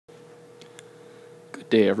Good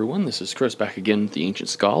day, everyone. This is Chris back again with the Ancient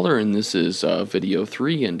Scholar, and this is video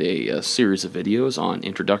 3 and a series of videos on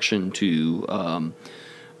introduction to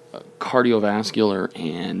cardiovascular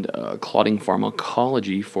and clotting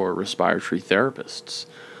pharmacology for respiratory therapists.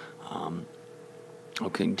 I'll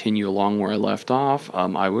continue along where I left off.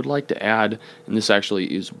 I would like to add, and this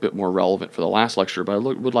actually is a bit more relevant for the last lecture, but I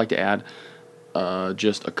would like to add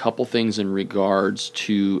just a couple things in regards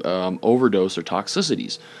to overdose or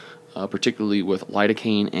toxicities. Particularly with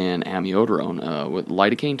lidocaine and amiodarone. With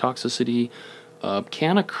lidocaine toxicity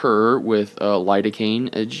can occur with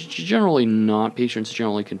lidocaine. Generally not. Patients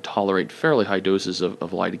generally can tolerate fairly high doses of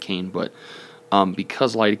lidocaine, but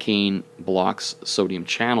because lidocaine blocks sodium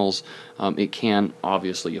channels, it can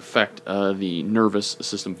obviously affect the nervous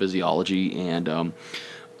system physiology, and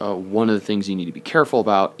one of the things you need to be careful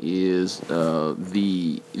about is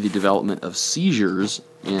the development of seizures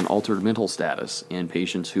and altered mental status in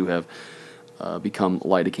patients who have become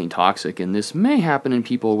lidocaine toxic. And this may happen in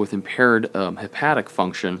people with impaired hepatic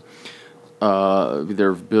function. Their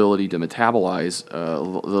ability to metabolize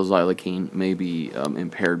those lidocaine may be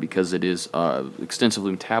impaired because it is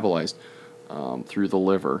extensively metabolized through the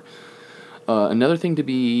liver. Another thing to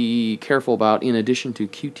be careful about, in addition to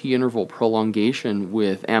QT interval prolongation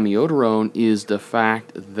with amiodarone, is the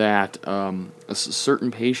fact that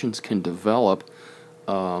certain patients can develop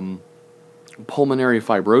pulmonary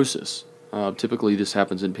fibrosis. Typically this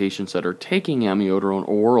happens in patients that are taking amiodarone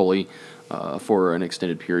orally for an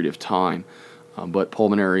extended period of time. But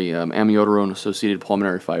pulmonary amiodarone-associated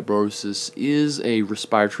pulmonary fibrosis is a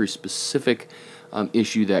respiratory-specific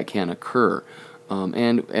issue that can occur.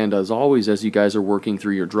 And as always, as you guys are working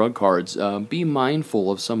through your drug cards, be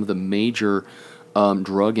mindful of some of the major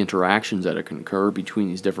drug interactions that can occur between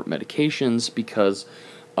these different medications, because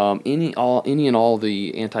any and all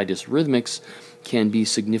the antidysrhythmics can be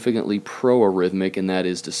significantly pro-arrhythmic, and that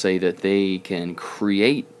is to say that they can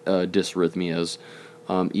create dysrhythmias,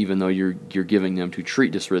 even though you're giving them to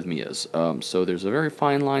treat dysrhythmias. So there's a very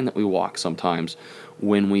fine line that we walk sometimes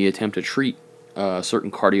when we attempt to treat certain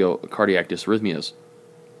cardiac dysrhythmias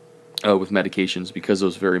with medications, because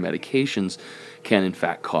those very medications can in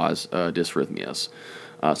fact cause dysrhythmias.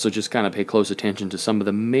 So just kind of pay close attention to some of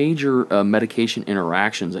the major medication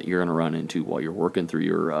interactions that you're going to run into while you're working through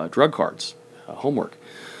your drug cards homework.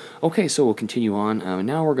 Okay, so we'll continue on.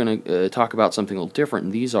 Now we're going to talk about something a little different,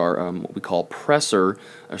 and these are what we call pressor,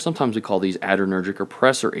 or sometimes we call these adrenergic or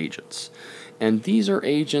pressor agents. And these are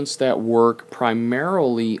agents that work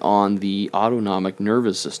primarily on the autonomic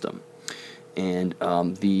nervous system. And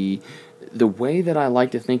the way that I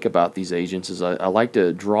like to think about these agents is I like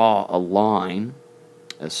to draw a line,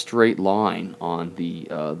 a straight line on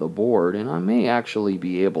the board, and I may actually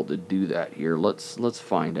be able to do that here. Let's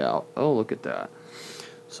find out. Oh, look at that.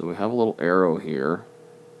 So we have a little arrow here.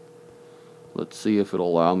 Let's see if it'll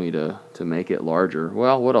allow me to make it larger.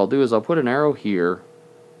 Well, what I'll do is I'll put an arrow here,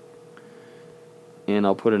 and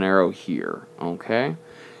I'll put an arrow here, okay?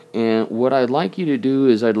 And what I'd like you to do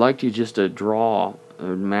is I'd like you just to draw,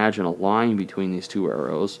 imagine a line between these two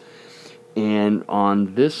arrows, and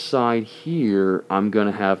on this side here I'm going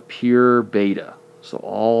to have pure beta. So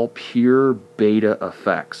all pure beta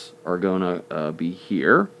effects are going to be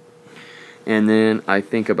here. And then I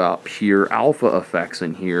think about pure alpha effects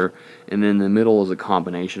in here, and then the middle is a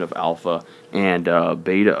combination of alpha and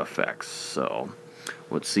beta effects. So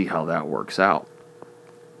let's see how that works out.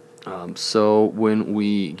 So when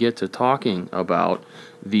we get to talking about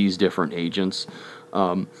these different agents,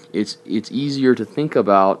 it's easier to think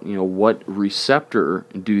about, you know, what receptor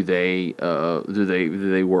do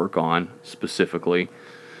they work on specifically,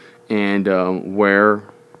 and where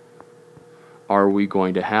are we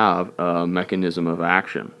going to have a mechanism of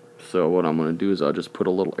action. So what I'm going to do is I'll just put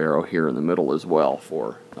a little arrow here in the middle as well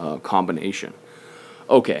for combination.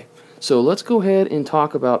 Okay, so let's go ahead and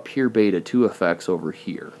talk about pure beta 2 effects over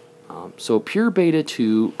here. So pure beta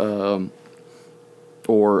 2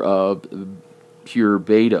 or pure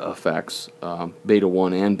beta effects, beta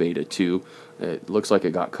 1 and beta 2, it looks like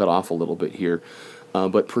it got cut off a little bit here,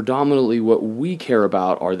 but predominantly what we care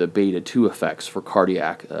about are the beta 2 effects for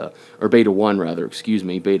cardiac, or beta 1 rather, excuse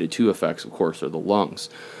me. Beta 2 effects, of course, are the lungs.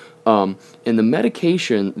 And the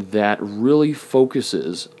medication that really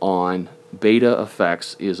focuses on beta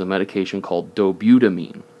effects is a medication called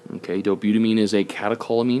Dopamine. Okay, Dopamine is a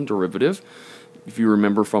catecholamine derivative. If you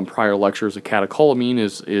remember from prior lectures, a catecholamine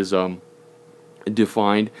is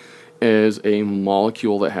defined as a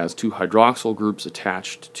molecule that has two hydroxyl groups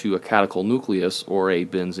attached to a catechol nucleus, or a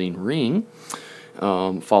benzene ring,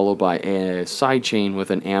 followed by a side chain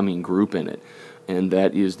with an amine group in it. and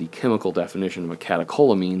that is the chemical definition of a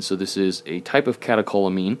catecholamine. So this is a type of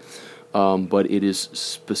catecholamine, but it is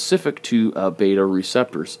specific to beta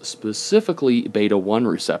receptors, specifically beta 1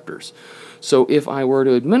 receptors. So if I were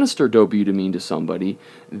to administer dobutamine to somebody,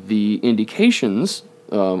 the indications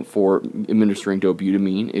for administering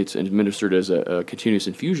dobutamine, it's administered as a continuous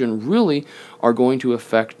infusion, really are going to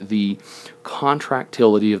affect the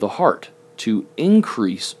contractility of the heart, to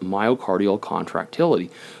increase myocardial contractility.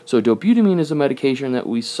 So dobutamine is a medication that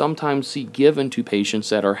we sometimes see given to patients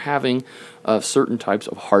that are having certain types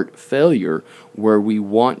of heart failure, where we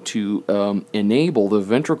want to enable the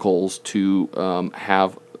ventricles to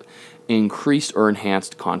have increased or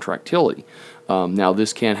enhanced contractility. Now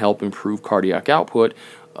this can help improve cardiac output,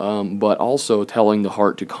 but also telling the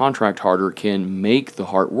heart to contract harder can make the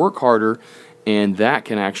heart work harder, and that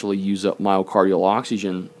can actually use up myocardial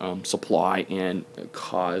oxygen supply and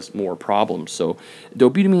cause more problems. So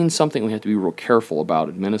dobutamine is something we have to be real careful about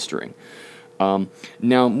administering.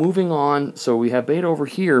 Now moving on, so we have beta over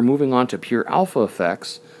here. Moving on to pure alpha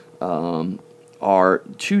effects are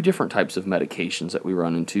two different types of medications that we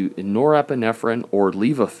run into: norepinephrine or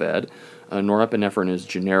Levophed. Norepinephrine is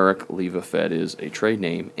generic, Levophed is a trade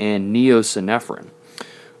name, and neosynephrine.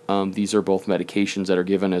 These are both medications that are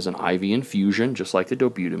given as an IV infusion, just like the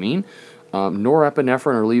dobutamine.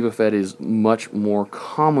 Norepinephrine or Levophed is much more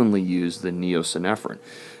commonly used than neosynephrine.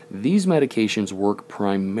 These medications work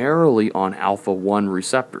primarily on alpha-1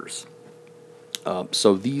 receptors.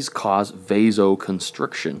 So these cause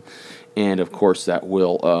vasoconstriction, and of course that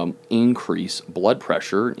will increase blood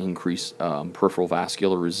pressure, increase peripheral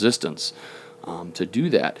vascular resistance to do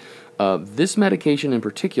that. This medication in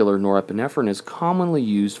particular, norepinephrine, is commonly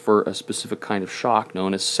used for a specific kind of shock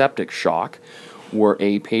known as septic shock, where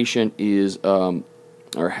a patient is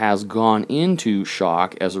or has gone into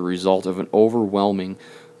shock as a result of an overwhelming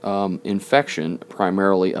infection,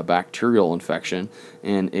 primarily a bacterial infection,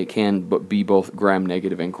 and it can be both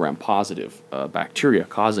gram-negative and gram-positive bacteria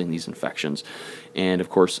causing these infections. And of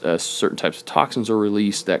course, certain types of toxins are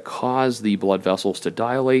released that cause the blood vessels to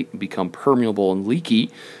dilate, become permeable and leaky.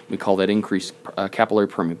 We call that increased capillary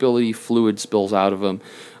permeability. Fluid spills out of them,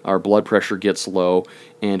 our blood pressure gets low,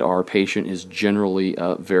 and our patient is generally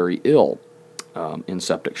very ill. In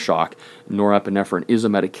septic shock. Norepinephrine is a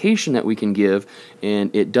medication that we can give, and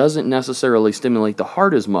it doesn't necessarily stimulate the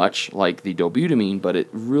heart as much like the dobutamine, but it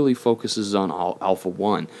really focuses on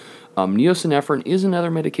alpha-1. Neosynephrine is another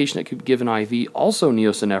medication that could be given IV. Also,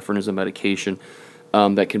 neosynephrine is a medication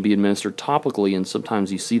that can be administered topically, and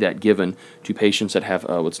sometimes you see that given to patients that have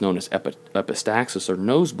what's known as epistaxis or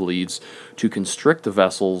nosebleeds, to constrict the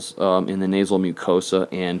vessels in the nasal mucosa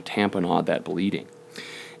and tamponade that bleeding.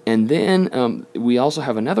 And then we also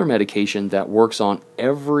have another medication that works on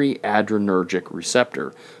every adrenergic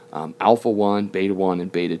receptor, alpha-1, beta-1,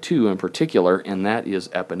 and beta-2 in particular, and that is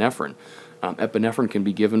epinephrine. Epinephrine can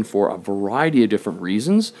be given for a variety of different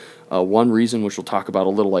reasons. One reason, which we'll talk about a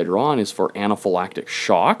little later on, is for anaphylactic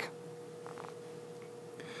shock.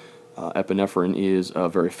 Epinephrine is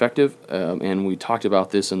very effective, and we talked about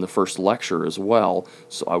this in the first lecture as well,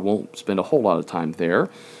 so I won't spend a whole lot of time there.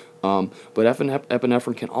 But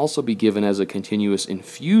epinephrine can also be given as a continuous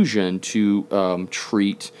infusion to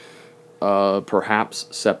treat perhaps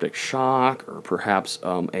septic shock, or perhaps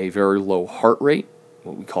a very low heart rate,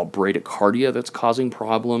 what we call bradycardia, that's causing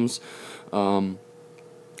problems.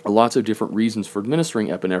 Lots of different reasons for administering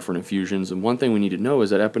epinephrine infusions, and one thing we need to know is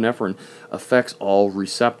that epinephrine affects all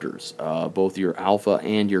receptors, both your alpha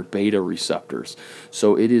and your beta receptors.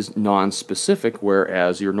 So it is non-specific,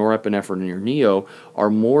 whereas your norepinephrine and your neo are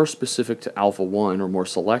more specific to alpha-1, or more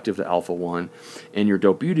selective to alpha-1, and your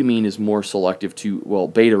dobutamine is more selective to, well,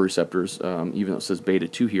 beta receptors. Even though it says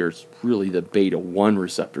beta-2 here, it's really the beta-1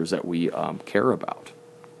 receptors that we care about.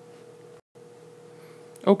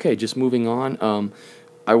 Okay, just moving on.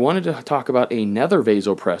 I wanted to talk about another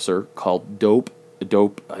vasopressor called dopamine,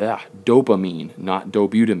 not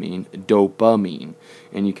dobutamine, dopamine.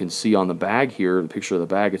 And you can see on the bag here, the picture of the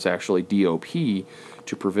bag, it's actually DOP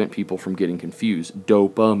to prevent people from getting confused,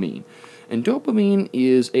 dopamine. And dopamine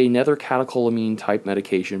is another catecholamine type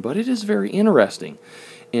medication, but it is very interesting.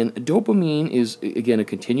 And dopamine is, again, a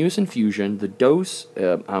continuous infusion. The dose,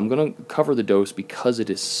 I'm going to cover the dose because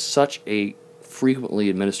it is such a frequently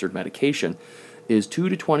administered medication, is 2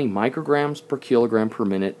 to 20 micrograms per kilogram per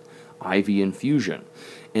minute IV infusion.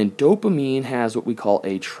 And dopamine has what we call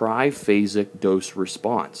a triphasic dose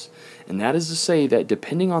response. And that is to say that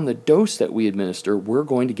depending on the dose that we administer, we're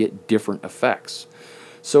going to get different effects.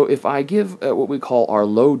 So if I give what we call our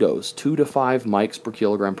low dose, 2 to 5 mics per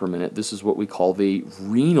kilogram per minute, this is what we call the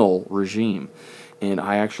renal regime. and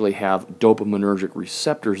I actually have dopaminergic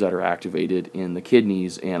receptors that are activated in the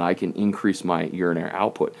kidneys, and I can increase my urinary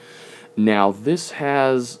output. Now, this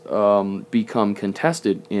has become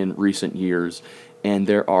contested in recent years, and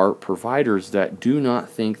there are providers that do not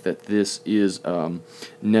think that this is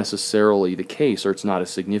necessarily the case, or it's not a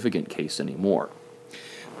significant case anymore.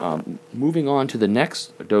 Moving on to the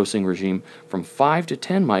next dosing regime, from 5 to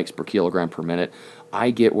 10 mics per kilogram per minute, I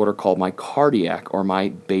get what are called my cardiac or my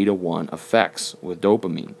beta-1 effects with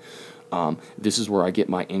dopamine. This is where I get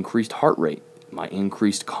my increased heart rate, my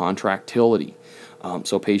increased contractility.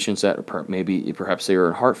 So patients that perhaps they are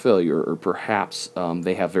in heart failure, or perhaps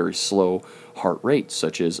they have very slow heart rates,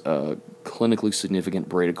 such as clinically significant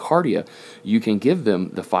bradycardia, you can give them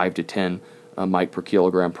the 5 to 10 mic per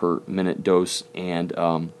kilogram per minute dose,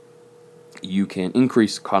 and you can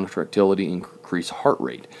increase contractility, increase heart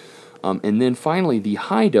rate. And then finally, the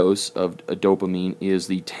high dose of dopamine is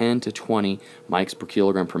the 10 to 20 mics per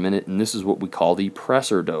kilogram per minute, and this is what we call the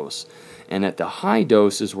pressor dose. And at the high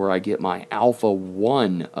dose is where I get my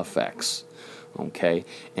alpha-1 effects. Okay,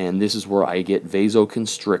 and this is where I get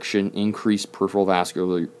vasoconstriction, increased peripheral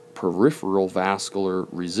vascular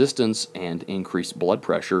resistance, and increased blood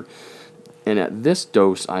pressure. And at this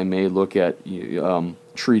dose, I may look at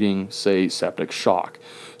treating, say, septic shock.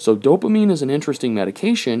 So dopamine is an interesting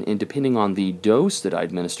medication, and depending on the dose that I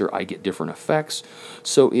administer, I get different effects.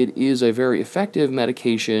 So it is a very effective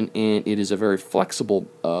medication, and it is a very flexible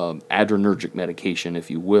adrenergic medication, if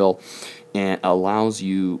you will, and allows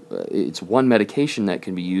you, it's one medication that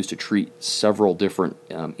can be used to treat several different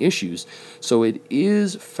issues. So it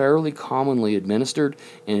is fairly commonly administered,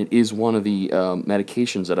 and it is one of the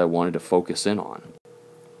medications that I wanted to focus in on.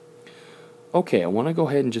 Okay, I want to go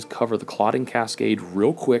ahead and just cover the clotting cascade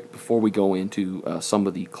real quick before we go into some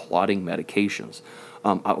of the clotting medications.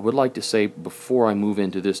 I would like to say, before I move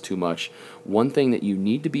into this too much, one thing that you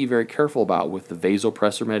need to be very careful about with the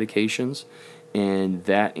vasopressor medications, and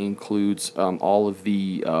that includes all of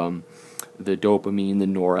the dopamine, the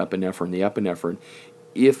norepinephrine, the epinephrine.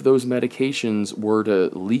 If those medications were to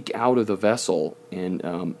leak out of the vessel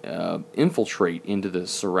and infiltrate into the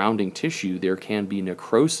surrounding tissue, there can be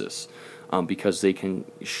necrosis. Because they can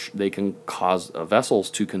cause vessels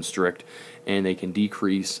to constrict, and they can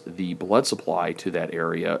decrease the blood supply to that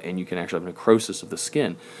area, and you can actually have necrosis of the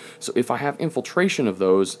skin. So if I have infiltration of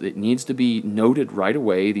those, it needs to be noted right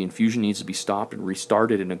away. The infusion needs to be stopped and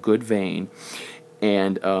restarted in a good vein,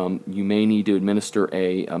 and you may need to administer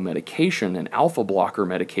a medication, an alpha blocker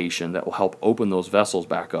medication that will help open those vessels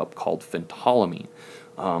back up, called phentolamine.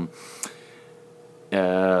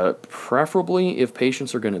 Preferably, if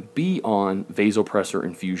patients are going to be on vasopressor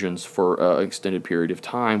infusions for an extended period of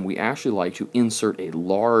time, we actually like to insert a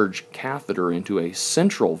large catheter into a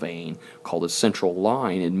central vein called a central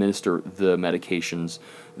line, administer the medications,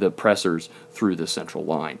 the pressors, through the central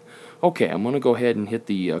line. Okay, I'm going to go ahead and hit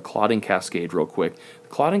the clotting cascade real quick. The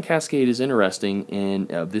clotting cascade is interesting, and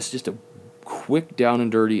this is just a quick down and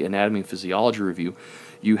dirty anatomy and physiology review.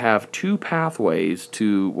 You have two pathways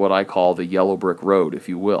to what I call the yellow brick road, if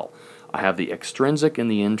you will. I have the extrinsic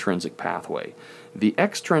and the intrinsic pathway. The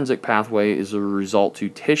extrinsic pathway is a result to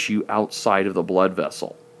tissue outside of the blood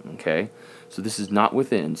vessel. Okay, so this is not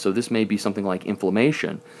within. So this may be something like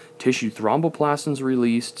inflammation. Tissue thromboplastin is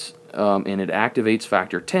released, and it activates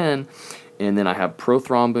factor 10. And then I have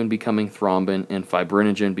prothrombin becoming thrombin and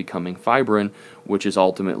fibrinogen becoming fibrin, which is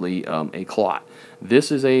ultimately a clot.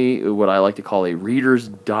 This is what I like to call a Reader's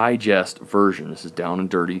Digest version. This is down and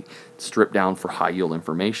dirty, stripped down for high yield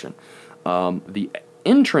information. The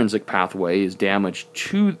intrinsic pathway is damaged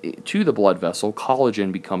to the blood vessel.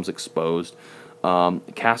 Collagen becomes exposed.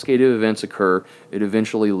 Cascade of events occur. It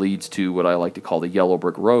eventually leads to what I like to call the yellow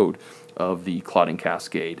brick road of the clotting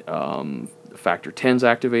cascade. Factor 10 is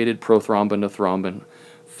activated, prothrombin to thrombin,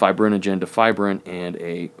 fibrinogen to fibrin, and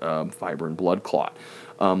a fibrin blood clot.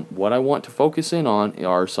 What I want to focus in on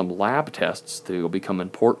are some lab tests that will become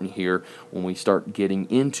important here when we start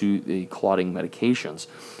getting into the clotting medications.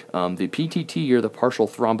 The PTT, or the partial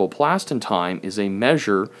thromboplastin time, is a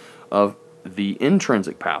measure of the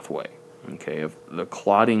intrinsic pathway, okay, of the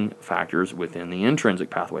clotting factors within the intrinsic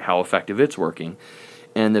pathway, how effective it's working.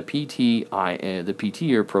 And the PT,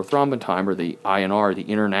 or prothrombin time, or the INR, the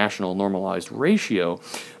International Normalized Ratio,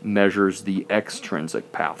 measures the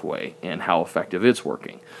extrinsic pathway and how effective it's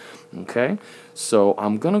working. Okay, so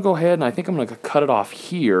I'm going to go ahead, and I think I'm going to cut it off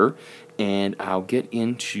here, and I'll get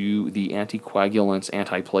into the anticoagulants,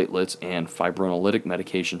 antiplatelets, and fibrinolytic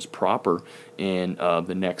medications proper in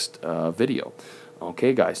the next video.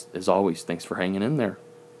 Okay, guys, as always, thanks for hanging in there.